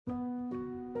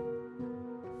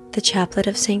the Chaplet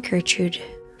of Saint Gertrude,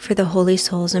 for the holy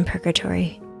souls in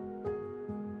Purgatory.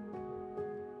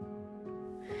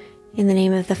 In the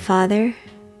name of the Father,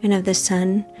 and of the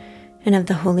Son, and of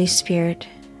the Holy Spirit.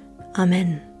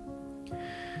 Amen.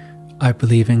 I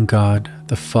believe in God,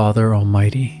 the Father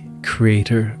Almighty,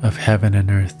 creator of heaven and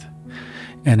earth,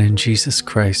 and in Jesus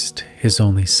Christ, his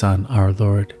only Son, our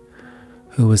Lord,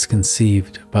 who was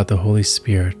conceived by the Holy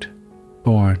Spirit,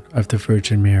 born of the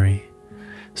Virgin Mary,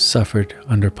 suffered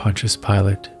under Pontius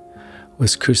Pilate,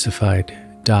 was crucified,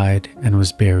 died, and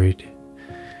was buried.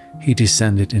 He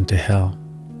descended into hell.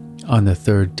 On the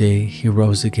third day he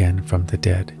rose again from the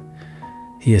dead.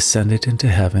 He ascended into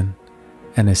heaven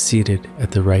and is seated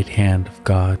at the right hand of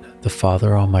God, the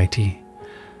Father Almighty.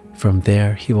 From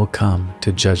there he will come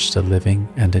to judge the living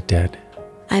and the dead.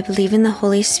 I believe in the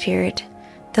Holy Spirit,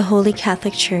 the Holy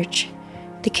Catholic Church,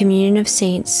 the communion of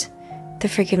saints, the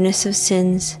forgiveness of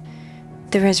sins,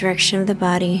 the resurrection of the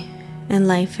body, and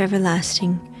life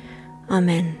everlasting.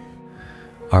 Amen.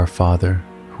 Our Father,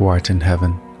 who art in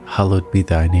heaven, hallowed be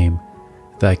thy name.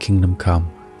 Thy kingdom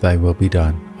come, thy will be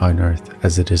done, on earth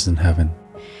as it is in heaven.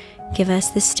 Give us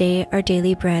this day our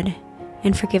daily bread,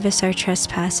 and forgive us our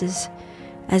trespasses,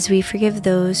 as we forgive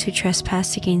those who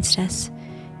trespass against us.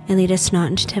 And lead us not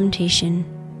into temptation,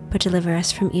 but deliver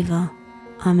us from evil.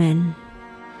 Amen.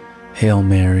 Hail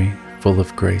Mary, full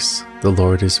of grace, the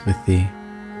Lord is with thee.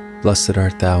 Blessed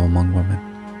art thou among women,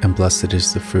 and blessed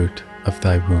is the fruit of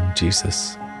thy womb,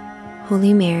 Jesus.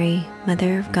 Holy Mary,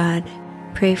 Mother of God,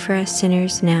 pray for us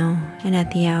sinners now and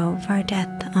at the hour of our death.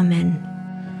 Amen.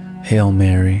 Hail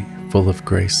Mary, full of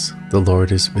grace, the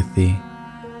Lord is with thee.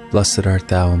 Blessed art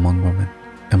thou among women,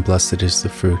 and blessed is the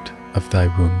fruit of thy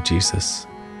womb, Jesus.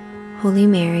 Holy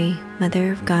Mary,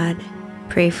 Mother of God,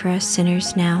 pray for us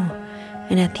sinners now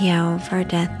and at the hour of our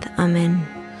death. Amen.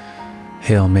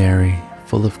 Hail Mary,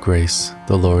 full of grace,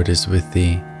 the Lord is with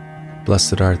thee.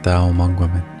 Blessed art thou among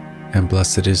women, and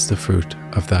blessed is the fruit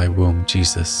of thy womb,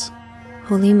 Jesus.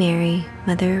 Holy Mary,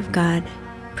 Mother of God,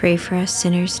 pray for us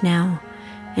sinners now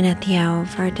and at the hour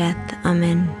of our death.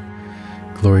 Amen.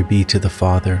 Glory be to the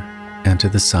Father, and to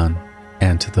the Son,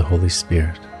 and to the Holy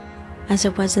Spirit. As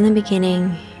it was in the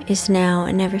beginning, is now,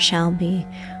 and never shall be,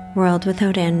 world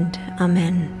without end.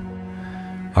 Amen.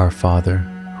 Our Father,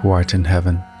 who art in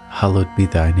heaven, hallowed be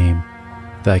thy name.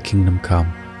 Thy kingdom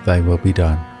come, thy will be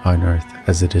done, on earth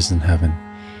as it is in heaven.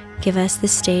 Give us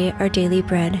this day our daily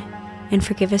bread, and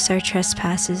forgive us our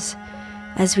trespasses,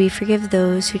 as we forgive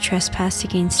those who trespass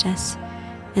against us.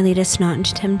 And lead us not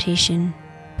into temptation,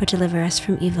 but deliver us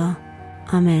from evil.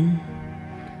 Amen.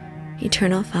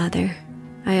 Eternal Father,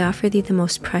 I offer thee the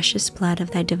most precious blood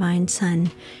of thy divine Son,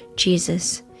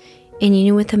 Jesus, in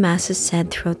union with the Masses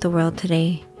said throughout the world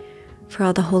today, for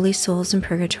all the holy souls in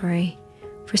Purgatory,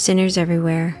 for sinners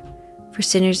everywhere, for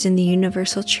sinners in the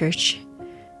universal Church,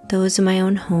 those in my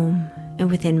own home and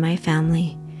within my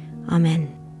family.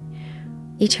 Amen.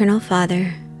 Eternal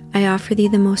Father, I offer thee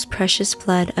the most precious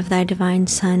blood of thy divine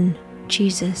Son,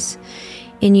 Jesus,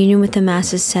 in union with the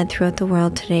Masses said throughout the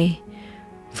world today,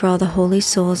 for all the holy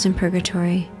souls in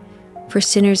Purgatory, for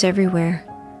sinners everywhere,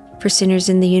 for sinners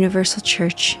in the universal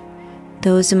Church,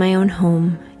 those in my own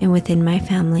home and within my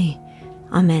family.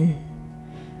 Amen.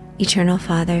 Eternal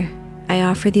Father, I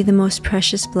offer thee the most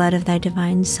precious blood of thy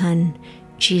divine Son,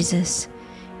 Jesus,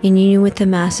 in union with the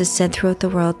Masses said throughout the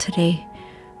world today,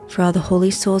 for all the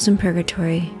holy souls in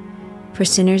Purgatory, for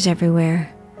sinners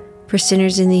everywhere, for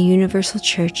sinners in the universal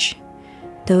Church,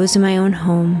 those in my own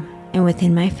home and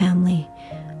within my family.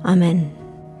 Amen.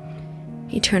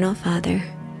 Eternal Father,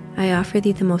 I offer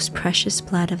thee the most precious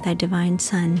blood of thy divine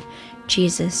Son,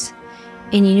 Jesus,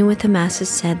 in union with the Masses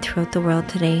said throughout the world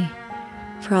today,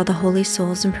 for all the holy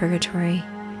souls in Purgatory,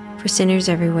 for sinners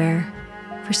everywhere,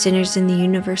 for sinners in the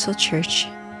universal Church,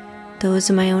 those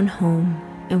in my own home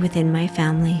and within my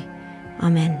family.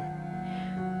 Amen.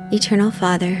 Eternal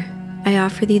Father, I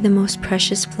offer thee the most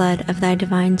precious blood of thy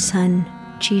divine Son,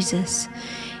 Jesus,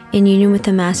 in union with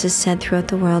the Masses said throughout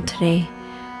the world today,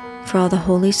 for all the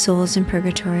holy souls in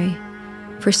Purgatory,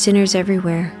 for sinners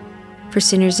everywhere, for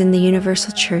sinners in the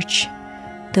universal Church,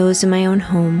 those in my own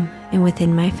home and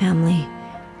within my family.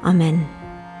 Amen.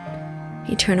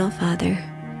 Eternal Father,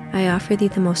 I offer thee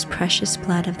the most precious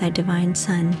blood of thy divine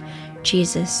Son,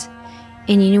 Jesus,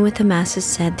 in union with the Masses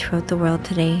said throughout the world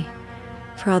today,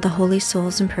 for all the holy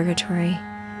souls in Purgatory,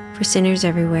 for sinners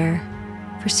everywhere,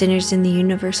 for sinners in the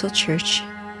universal Church,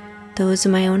 those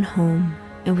in my own home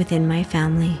and within my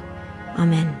family.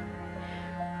 Amen.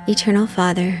 Eternal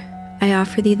Father, I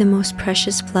offer thee the most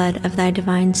precious blood of thy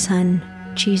divine Son,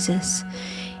 Jesus,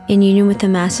 in union with the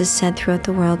Masses said throughout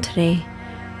the world today,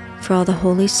 for all the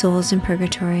holy souls in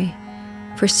purgatory,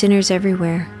 for sinners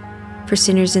everywhere, for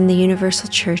sinners in the universal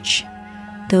church,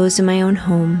 those in my own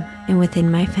home and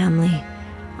within my family.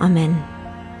 Amen.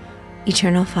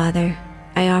 Eternal Father,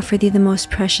 I offer thee the most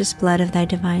precious blood of thy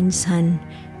divine Son,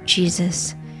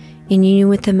 Jesus, in union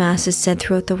with the masses said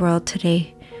throughout the world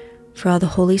today, for all the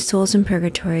holy souls in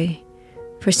purgatory,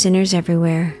 for sinners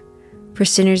everywhere, for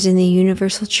sinners in the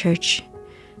universal church,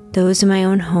 those in my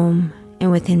own home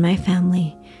and within my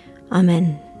family.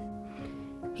 Amen.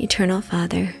 Eternal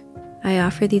Father, I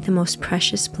offer thee the most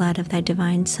precious blood of thy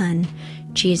divine Son,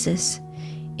 Jesus,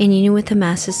 in union with the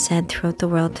masses said throughout the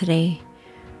world today,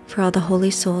 for all the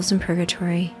holy souls in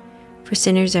purgatory, for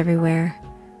sinners everywhere,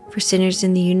 for sinners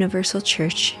in the universal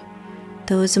church,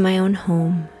 those in my own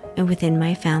home and within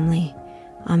my family.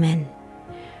 Amen.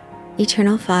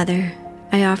 Eternal Father,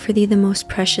 I offer thee the most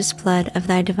precious blood of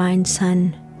thy divine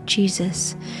Son,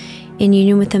 Jesus, in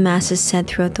union with the masses said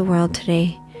throughout the world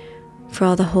today, for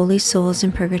all the holy souls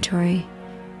in purgatory,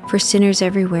 for sinners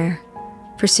everywhere,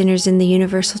 for sinners in the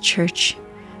universal church,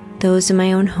 those in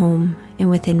my own home and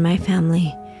within my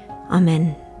family.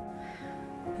 Amen.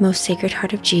 Most Sacred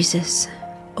Heart of Jesus,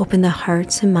 open the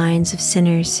hearts and minds of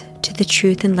sinners to the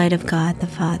truth and light of God the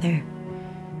Father.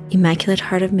 Immaculate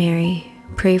Heart of Mary,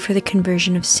 pray for the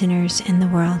conversion of sinners in the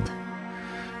world.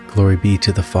 Glory be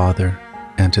to the Father,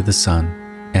 and to the Son,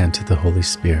 and to the Holy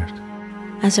Spirit.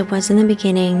 As it was in the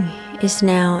beginning, is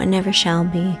now, and ever shall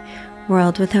be,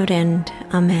 world without end.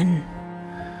 Amen.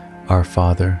 Our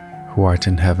Father, who art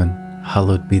in heaven,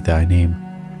 hallowed be thy name.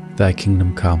 Thy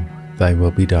kingdom come, thy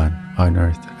will be done, on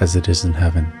earth as it is in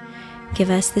heaven. Give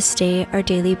us this day our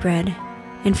daily bread,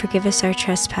 and forgive us our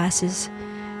trespasses,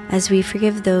 as we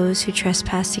forgive those who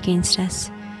trespass against us.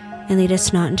 And lead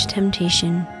us not into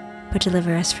temptation, but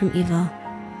deliver us from evil.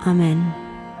 Amen.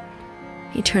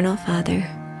 Eternal Father,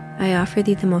 I offer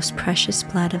thee the most precious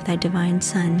blood of thy divine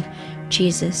Son,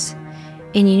 Jesus,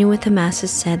 in union with the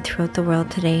masses said throughout the world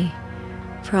today,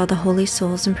 for all the holy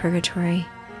souls in purgatory,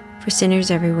 for sinners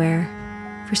everywhere,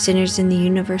 for sinners in the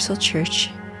universal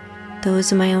church,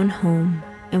 those in my own home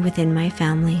and within my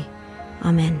family.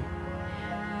 Amen.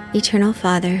 Eternal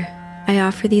Father, I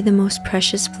offer thee the most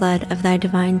precious blood of thy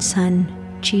divine Son,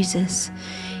 Jesus,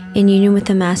 in union with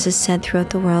the masses said throughout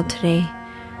the world today,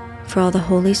 for all the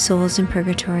holy souls in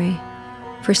purgatory,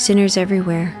 for sinners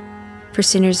everywhere, for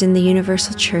sinners in the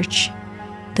universal church,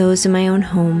 those in my own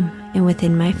home and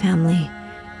within my family.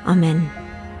 Amen.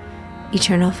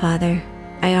 Eternal Father,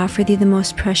 I offer thee the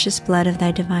most precious blood of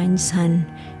thy divine Son,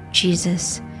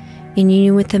 Jesus, in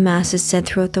union with the masses said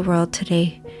throughout the world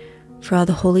today, for all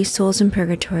the holy souls in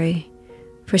purgatory,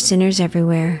 for sinners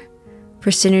everywhere,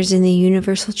 for sinners in the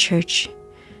universal church,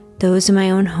 those in my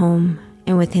own home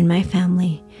and within my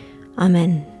family.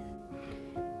 Amen.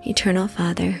 Eternal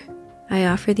Father, I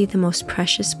offer thee the most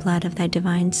precious blood of thy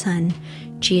divine Son,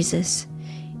 Jesus,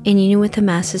 in union with the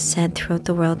masses said throughout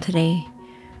the world today,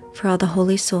 for all the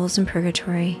holy souls in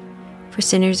purgatory, for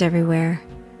sinners everywhere,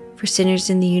 for sinners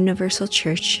in the universal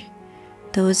church,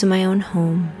 those in my own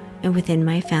home and within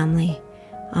my family.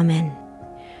 Amen.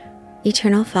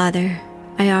 Eternal Father,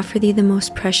 I offer thee the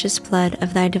most precious blood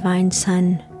of thy divine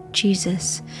Son,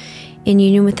 Jesus, in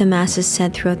union with the masses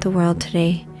said throughout the world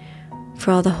today,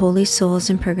 for all the holy souls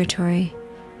in purgatory,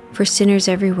 for sinners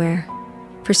everywhere,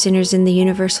 for sinners in the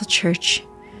universal church,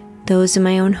 those in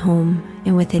my own home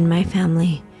and within my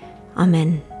family.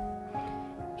 Amen.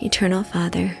 Eternal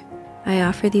Father, I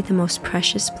offer thee the most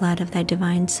precious blood of thy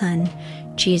divine Son,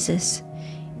 Jesus,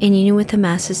 in union with the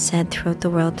masses said throughout the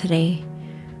world today,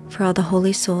 for all the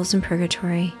holy souls in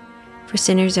purgatory, for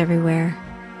sinners everywhere,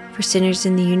 for sinners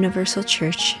in the universal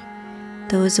church,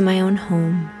 those in my own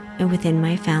home and within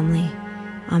my family.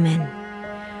 Amen.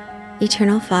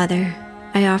 Eternal Father,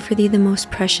 I offer thee the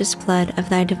most precious blood of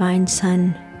thy divine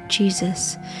Son,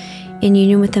 Jesus, in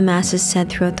union with the masses said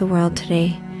throughout the world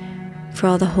today, for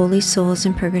all the holy souls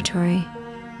in purgatory,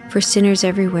 for sinners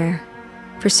everywhere,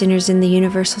 for sinners in the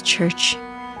universal church,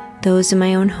 those in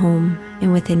my own home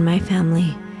and within my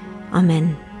family.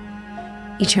 Amen.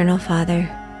 Eternal Father,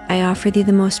 I offer thee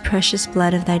the most precious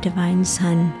blood of thy divine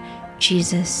Son,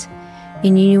 Jesus,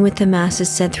 in union with the masses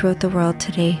said throughout the world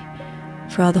today,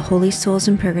 for all the holy souls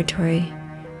in purgatory,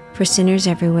 for sinners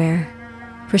everywhere,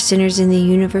 for sinners in the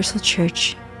universal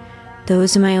church,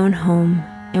 those in my own home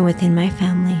and within my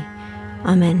family.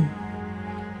 Amen.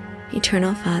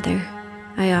 Eternal Father,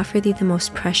 I offer thee the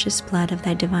most precious blood of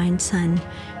thy divine Son,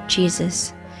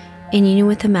 Jesus, in union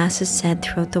with the masses said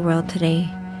throughout the world today,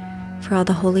 for all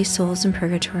the holy souls in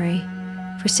purgatory,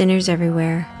 for sinners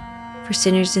everywhere, for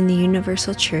sinners in the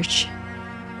universal church,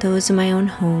 those in my own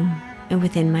home and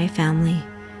within my family.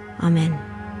 Amen.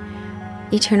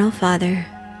 Eternal Father,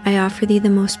 I offer thee the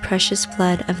most precious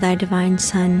blood of thy divine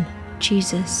Son,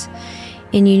 Jesus,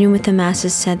 in union with the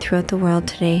masses said throughout the world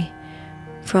today,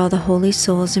 for all the holy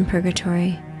souls in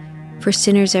purgatory, for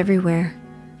sinners everywhere,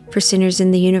 for sinners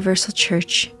in the universal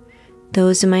church,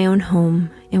 those in my own home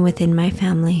and within my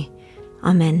family.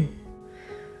 Amen.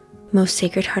 Most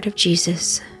Sacred Heart of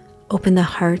Jesus, open the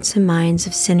hearts and minds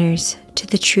of sinners to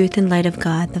the truth and light of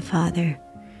God the Father.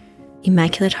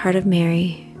 Immaculate Heart of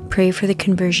Mary, pray for the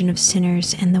conversion of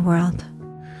sinners in the world.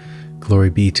 Glory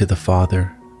be to the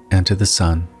Father, and to the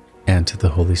Son, and to the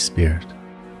Holy Spirit.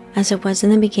 As it was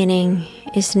in the beginning,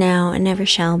 is now, and ever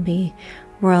shall be,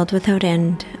 world without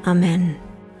end. Amen.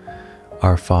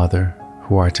 Our Father,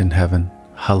 who art in heaven,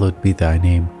 hallowed be thy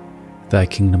name. Thy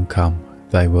kingdom come,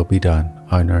 thy will be done,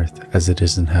 on earth as it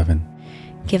is in heaven.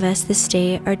 Give us this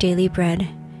day our daily bread,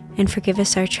 and forgive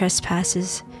us our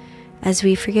trespasses, as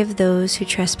we forgive those who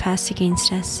trespass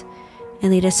against us.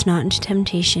 And lead us not into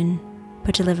temptation,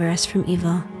 but deliver us from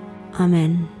evil.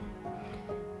 Amen.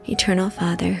 Eternal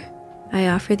Father, I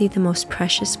offer thee the most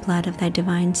precious blood of thy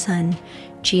divine Son,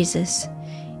 Jesus,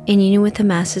 in union with the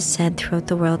masses said throughout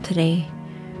the world today,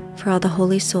 for all the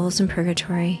holy souls in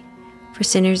purgatory, for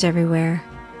sinners everywhere,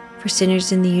 for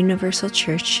sinners in the universal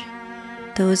church,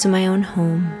 those in my own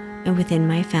home and within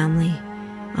my family.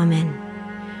 Amen.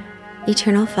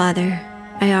 Eternal Father,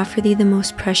 I offer thee the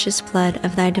most precious blood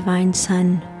of thy divine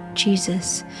Son,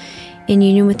 Jesus, in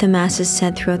union with the masses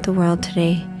said throughout the world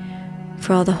today,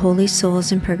 for all the holy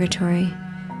souls in purgatory,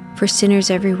 for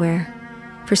sinners everywhere,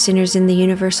 for sinners in the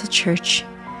universal church,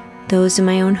 those in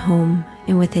my own home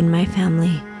and within my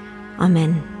family.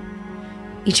 Amen.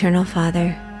 Eternal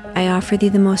Father, I offer thee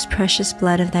the most precious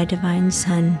blood of thy divine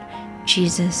Son,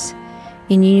 Jesus,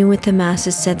 in union with the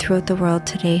masses said throughout the world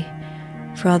today,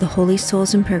 for all the holy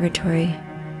souls in purgatory,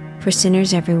 for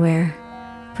sinners everywhere,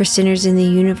 for sinners in the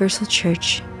universal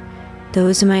church,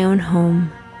 those in my own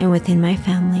home and within my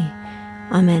family.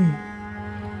 Amen.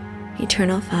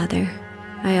 Eternal Father,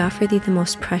 I offer thee the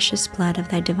most precious blood of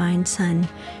thy divine Son,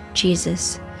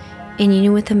 Jesus, in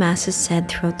union with the masses said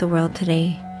throughout the world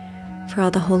today, for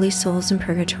all the holy souls in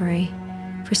purgatory,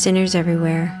 for sinners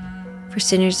everywhere, for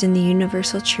sinners in the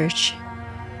universal church,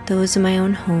 those in my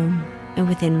own home and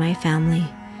within my family.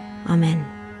 Amen.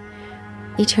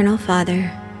 Eternal Father,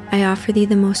 I offer thee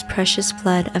the most precious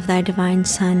blood of thy divine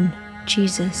Son,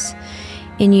 Jesus,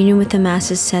 in union with the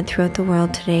masses said throughout the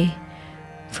world today,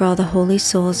 for all the holy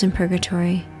souls in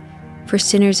purgatory, for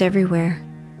sinners everywhere,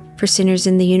 for sinners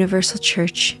in the universal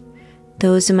church,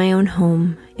 those in my own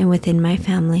home and within my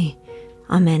family.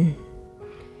 Amen.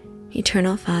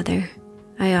 Eternal Father,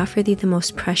 I offer thee the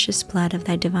most precious blood of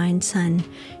thy divine Son,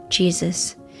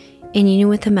 Jesus, in union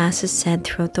with the masses said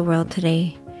throughout the world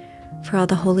today, for all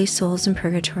the holy souls in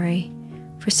purgatory,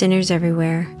 for sinners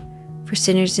everywhere, for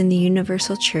sinners in the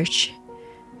universal church,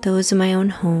 those in my own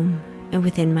home and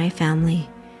within my family.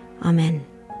 Amen.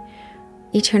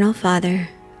 Eternal Father,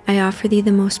 I offer thee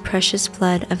the most precious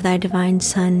blood of thy divine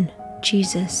Son,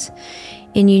 Jesus,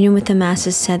 in union with the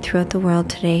masses said throughout the world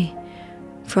today,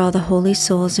 for all the holy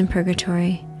souls in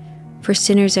purgatory, for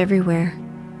sinners everywhere,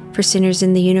 for sinners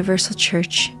in the universal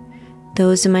church,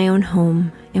 those in my own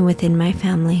home and within my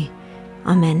family.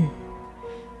 Amen.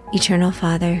 Eternal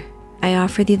Father, I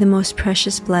offer thee the most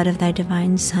precious blood of thy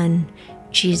divine Son,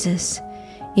 Jesus,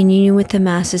 in union with the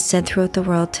masses said throughout the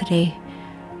world today,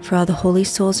 for all the holy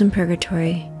souls in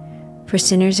purgatory, for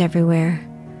sinners everywhere,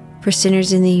 for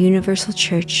sinners in the universal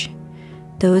church,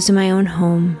 those in my own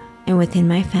home and within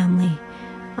my family.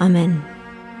 Amen.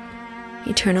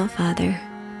 Eternal Father,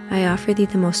 I offer thee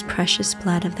the most precious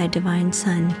blood of thy divine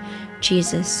Son,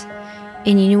 Jesus,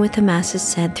 in union with the masses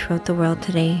said throughout the world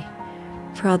today,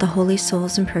 for all the holy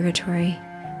souls in purgatory,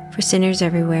 for sinners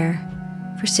everywhere,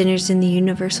 for sinners in the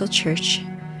universal church,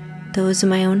 those in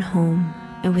my own home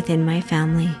and within my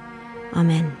family.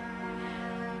 Amen.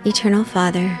 Eternal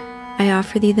Father, I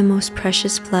offer thee the most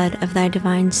precious blood of thy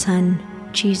divine Son,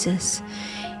 Jesus,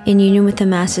 in union with the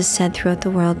masses said throughout the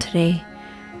world today,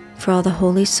 for all the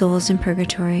holy souls in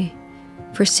purgatory,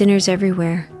 for sinners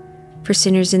everywhere, for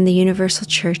sinners in the universal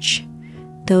church,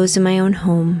 those in my own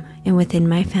home and within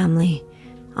my family.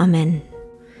 Amen.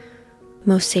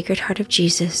 Most Sacred Heart of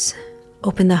Jesus,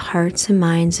 open the hearts and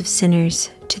minds of sinners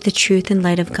to the truth and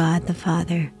light of God the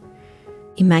Father.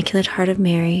 Immaculate Heart of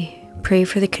Mary, pray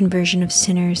for the conversion of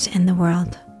sinners in the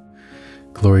world.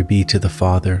 Glory be to the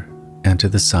Father, and to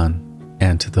the Son,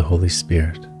 and to the Holy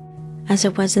Spirit. As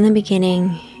it was in the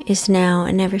beginning, is now,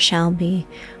 and ever shall be,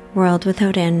 world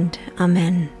without end.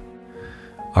 Amen.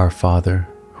 Our Father,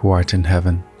 who art in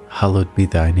heaven, hallowed be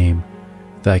thy name.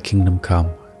 Thy kingdom come,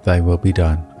 thy will be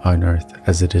done on earth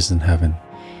as it is in heaven.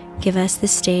 Give us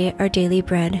this day our daily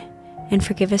bread, and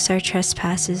forgive us our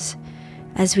trespasses,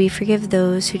 as we forgive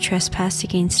those who trespass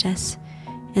against us.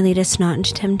 And lead us not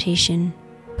into temptation,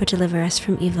 but deliver us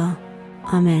from evil.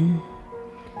 Amen.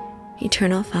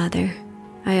 Eternal Father,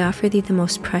 I offer thee the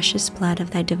most precious blood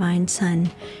of thy divine Son,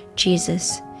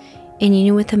 Jesus, in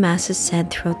union with the Masses said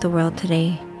throughout the world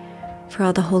today, for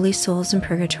all the holy souls in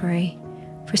purgatory,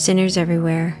 for sinners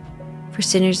everywhere, for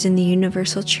sinners in the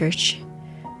universal church,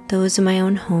 those in my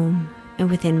own home and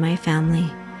within my family.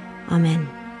 Amen.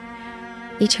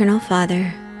 Eternal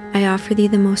Father, I offer thee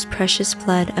the most precious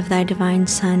blood of thy divine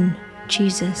Son,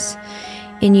 Jesus,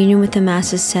 in union with the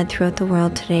Masses said throughout the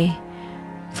world today,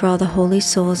 for all the holy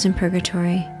souls in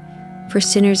purgatory, for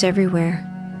sinners everywhere,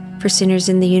 for sinners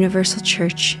in the universal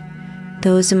church,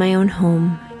 those in my own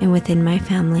home and within my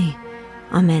family.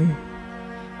 Amen.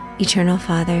 Eternal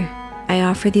Father, I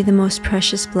offer thee the most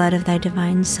precious blood of thy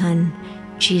divine Son,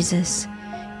 Jesus,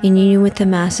 in union with the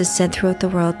Masses said throughout the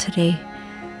world today,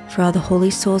 for all the holy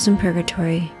souls in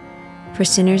purgatory, for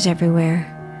sinners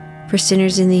everywhere, for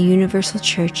sinners in the universal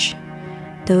church,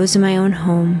 those in my own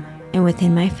home and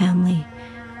within my family.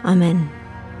 Amen.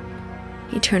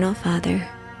 Eternal Father,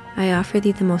 I offer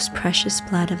thee the most precious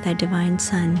blood of thy divine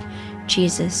Son,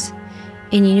 Jesus,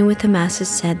 in union with the Masses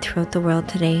said throughout the world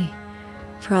today,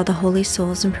 for all the holy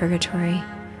souls in purgatory,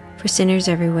 for sinners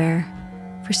everywhere,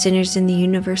 for sinners in the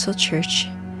universal church,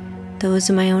 those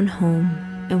in my own home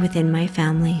and within my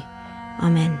family.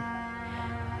 Amen.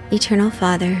 Eternal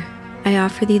Father, I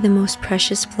offer thee the most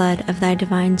precious blood of thy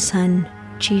divine Son,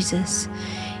 Jesus,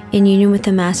 in union with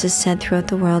the Masses said throughout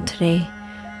the world today,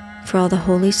 for all the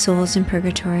holy souls in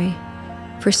purgatory,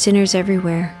 for sinners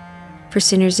everywhere, for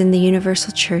sinners in the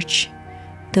universal church,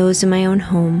 those in my own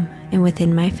home and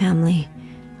within my family.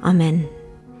 Amen.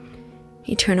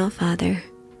 Eternal Father,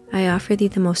 I offer thee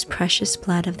the most precious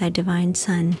blood of thy divine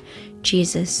Son,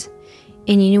 Jesus,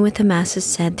 in union with the Masses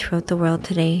said throughout the world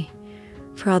today,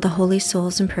 for all the holy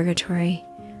souls in purgatory,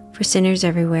 for sinners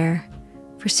everywhere,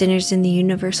 for sinners in the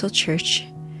universal church,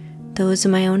 those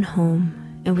in my own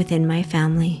home and within my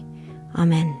family.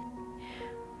 Amen.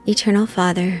 Eternal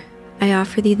Father, I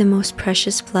offer thee the most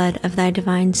precious blood of thy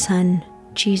divine Son,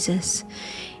 Jesus,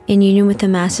 in union with the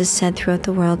Masses said throughout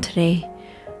the world today,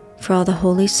 for all the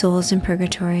holy souls in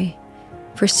purgatory,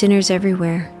 for sinners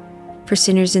everywhere, for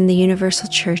sinners in the universal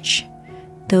church,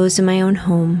 those in my own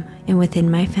home and within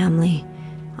my family.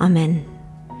 Amen.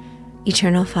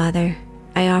 Eternal Father,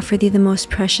 I offer thee the most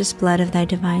precious blood of thy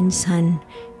divine Son,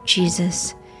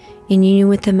 Jesus, in union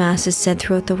with the Masses said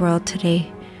throughout the world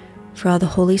today, for all the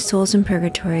holy souls in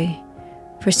purgatory,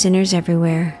 for sinners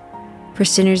everywhere, for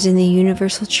sinners in the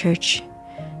universal church,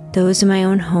 those in my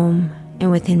own home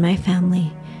and within my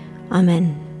family.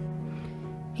 Amen.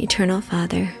 Eternal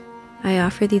Father, I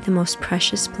offer thee the most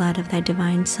precious blood of thy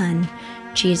divine Son,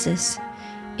 Jesus,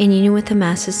 in union with the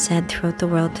Masses said throughout the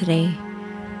world today,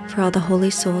 for all the holy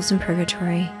souls in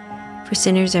purgatory, for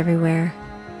sinners everywhere,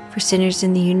 for sinners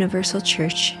in the universal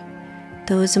church,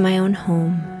 those in my own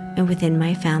home and within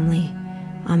my family.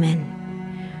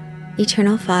 Amen.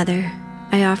 Eternal Father,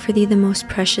 I offer thee the most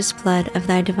precious blood of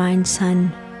thy divine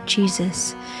Son,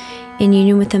 Jesus, in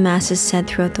union with the Masses said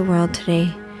throughout the world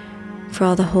today, for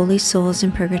all the holy souls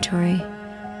in purgatory,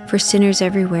 for sinners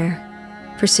everywhere,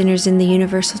 for sinners in the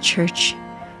universal church,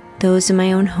 those in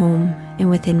my own home and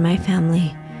within my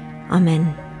family.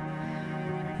 Amen.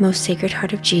 Most Sacred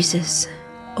Heart of Jesus,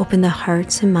 open the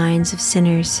hearts and minds of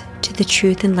sinners to the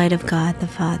truth and light of God the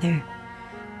Father.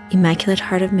 Immaculate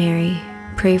Heart of Mary,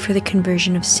 pray for the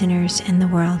conversion of sinners in the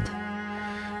world.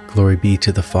 Glory be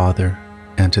to the Father,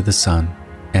 and to the Son,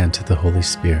 and to the Holy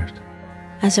Spirit.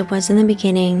 As it was in the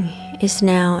beginning, is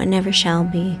now, and ever shall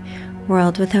be,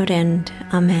 world without end.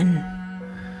 Amen.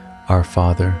 Our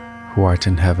Father, who art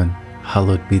in heaven,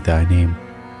 hallowed be thy name.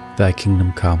 Thy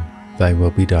kingdom come, thy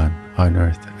will be done, on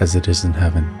earth as it is in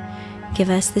heaven. Give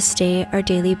us this day our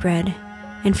daily bread,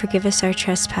 and forgive us our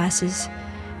trespasses,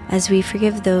 as we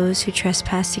forgive those who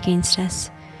trespass against us.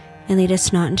 And lead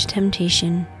us not into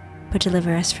temptation, but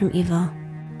deliver us from evil.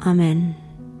 Amen.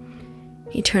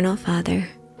 Eternal Father,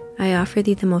 I offer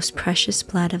thee the most precious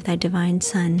blood of thy divine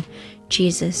Son,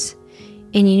 Jesus,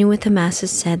 in union with the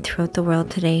Masses said throughout the world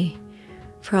today,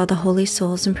 for all the holy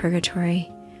souls in purgatory,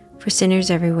 for sinners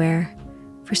everywhere,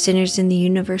 for sinners in the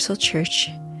universal church,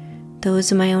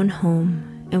 those in my own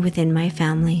home and within my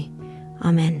family.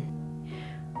 Amen.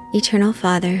 Eternal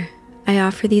Father, I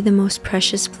offer thee the most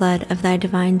precious blood of thy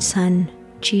divine Son,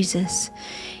 Jesus,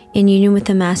 in union with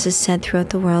the Masses said throughout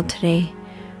the world today,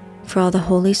 for all the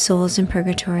holy souls in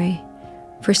purgatory,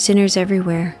 for sinners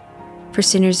everywhere, for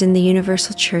sinners in the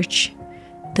universal church,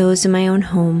 those in my own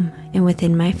home and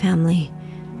within my family.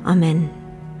 Amen.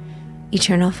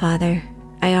 Eternal Father,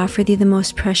 I offer thee the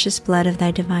most precious blood of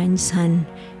thy divine Son,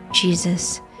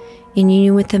 Jesus, in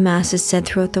union with the masses said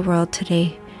throughout the world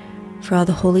today, for all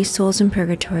the holy souls in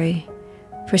purgatory,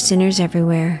 for sinners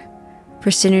everywhere,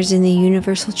 for sinners in the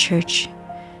universal church,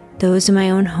 those in my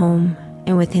own home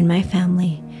and within my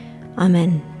family.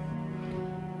 Amen.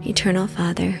 Eternal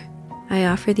Father, I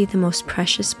offer thee the most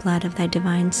precious blood of thy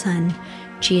divine Son,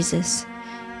 Jesus,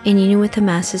 in union with the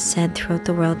masses said throughout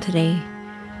the world today,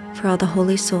 for all the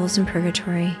holy souls in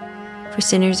purgatory, for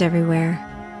sinners everywhere,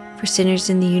 for sinners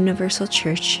in the universal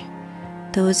church,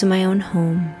 those in my own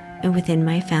home and within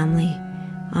my family.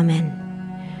 Amen.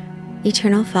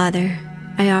 Eternal Father,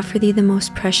 I offer thee the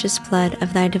most precious blood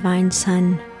of thy divine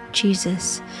Son,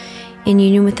 Jesus, in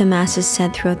union with the masses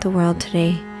said throughout the world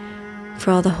today,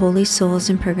 for all the holy souls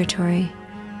in purgatory,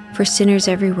 for sinners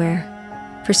everywhere,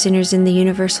 for sinners in the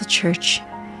universal church,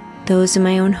 those in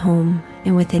my own home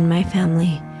and within my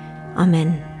family.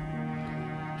 Amen.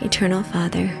 Eternal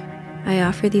Father, I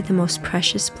offer thee the most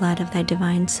precious blood of thy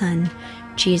divine Son,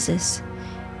 Jesus,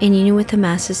 in union with the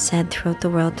masses said throughout the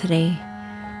world today,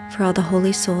 for all the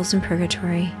holy souls in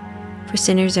purgatory, for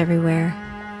sinners everywhere,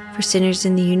 for sinners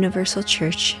in the universal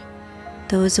church,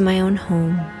 those in my own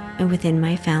home and within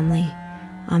my family.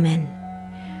 Amen.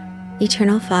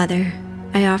 Eternal Father,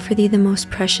 I offer thee the most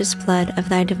precious blood of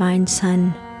thy divine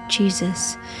Son,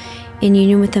 Jesus, in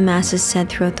union with the masses said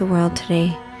throughout the world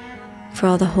today, for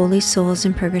all the holy souls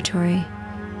in purgatory,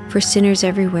 for sinners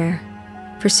everywhere,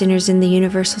 for sinners in the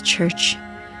universal church,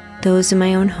 those in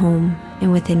my own home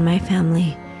and within my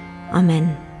family.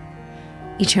 Amen.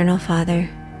 Eternal Father,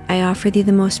 I offer thee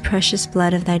the most precious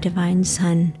blood of thy divine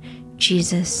Son,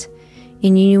 Jesus,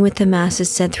 in union with the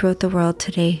masses said throughout the world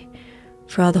today,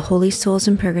 for all the holy souls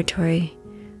in purgatory,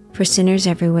 for sinners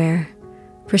everywhere,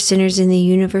 for sinners in the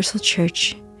universal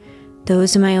church,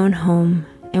 those in my own home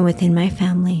and within my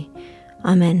family.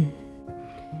 Amen.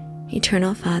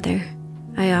 Eternal Father,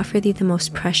 I offer thee the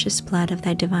most precious blood of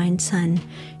thy divine Son,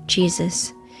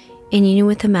 Jesus, in union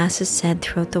with the masses said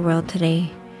throughout the world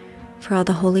today, for all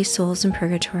the holy souls in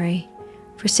purgatory,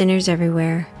 for sinners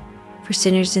everywhere, for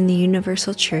sinners in the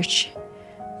universal church,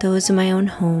 those in my own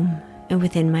home and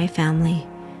within my family.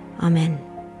 Amen.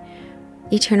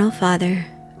 Eternal Father,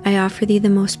 I offer thee the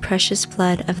most precious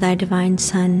blood of thy divine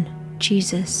Son,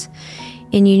 Jesus,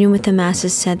 in union with the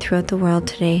masses said throughout the world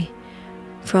today,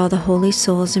 for all the holy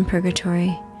souls in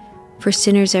purgatory, for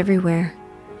sinners everywhere,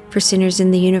 for sinners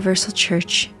in the universal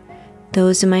church,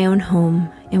 those in my own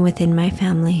home and within my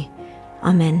family.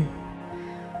 Amen.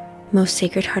 Most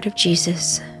Sacred Heart of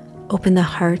Jesus, open the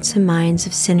hearts and minds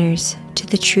of sinners to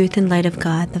the truth and light of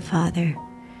God the Father.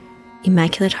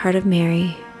 Immaculate Heart of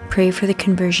Mary, pray for the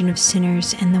conversion of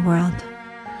sinners in the world.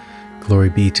 Glory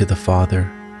be to the Father,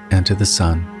 and to the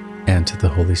Son, and to the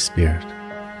Holy Spirit.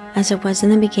 As it was in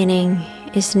the beginning,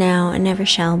 is now, and ever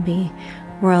shall be,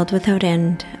 world without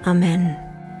end. Amen.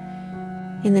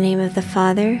 In the name of the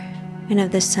Father, and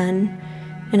of the Son,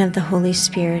 and of the Holy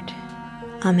Spirit.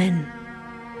 Amen.